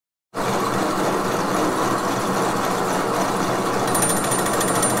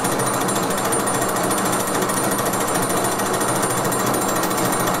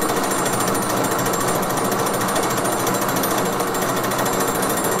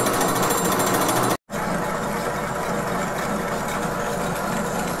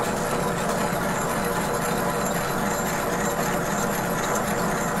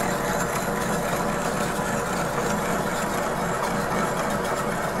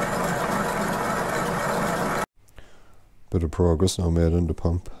Bit of progress now made on the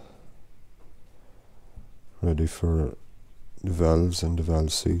pump. Ready for the valves and the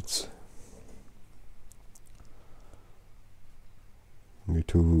valve seats. Only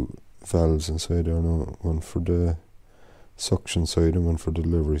two valves inside there now, one for the suction side and one for the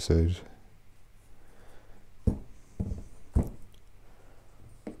delivery side.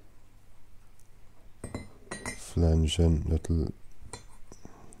 Flange in that'll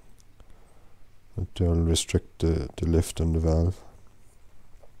restrict the lift on the valve.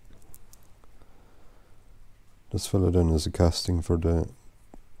 This followed in as a casting for the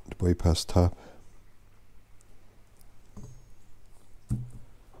bypass tap.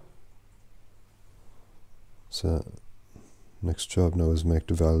 So next job now is make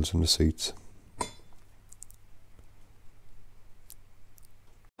the valves and the seats.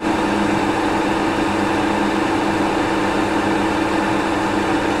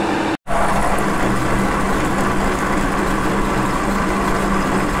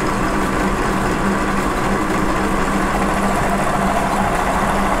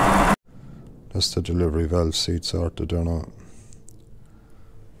 That's the delivery valve seat sorted there now.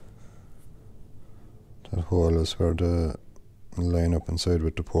 That hole is where the line up inside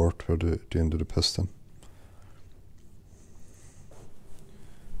with the port for the end of the piston.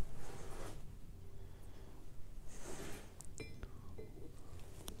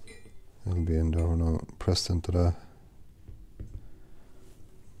 It'll be in there now, pressed into that.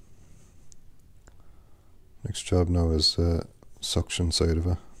 Next job now is the suction side of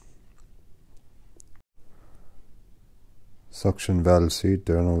it. Suction valve seat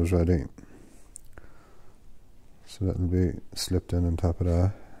there now is ready. So that'll be slipped in on top of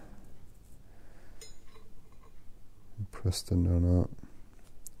that. Pressed in there now.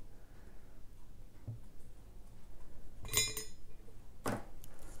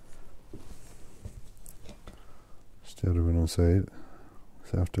 Just the other one inside.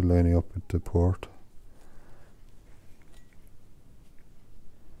 So after lining up with the port.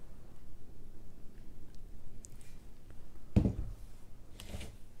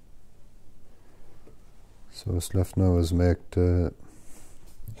 So what's left now is make the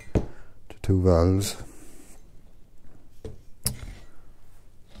two valves,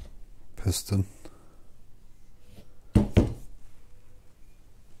 piston,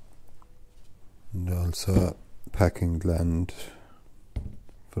 and also packing gland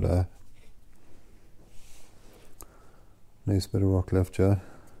for that. Nice bit of work left, yeah.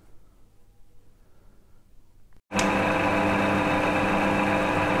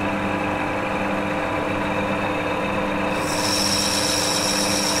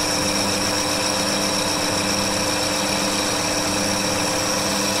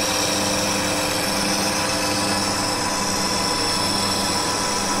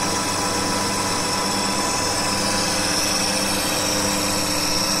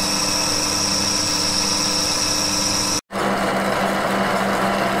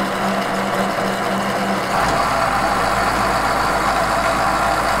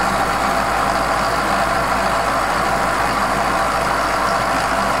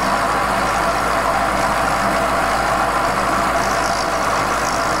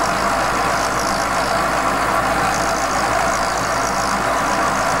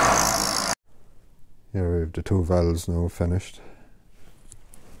 Here we have the two valves now finished.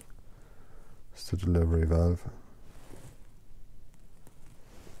 It's the delivery valve.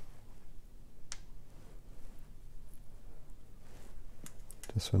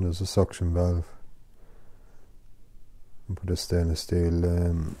 This one is a suction valve. And put a stainless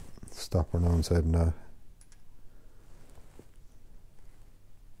steel stopper now inside that.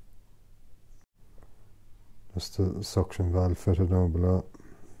 That's the suction valve fitted down below.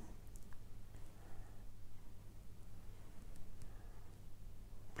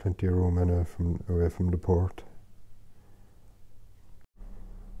 Plenty of room in away from the port.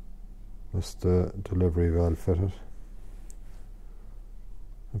 That's the delivery valve fitted.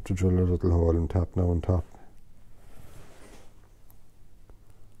 Have to drill a little hole and tap now on top.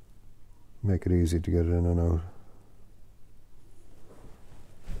 Make it easy to get it in and out.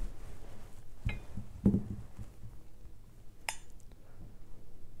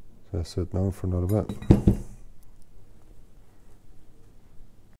 So that's it now for another bit.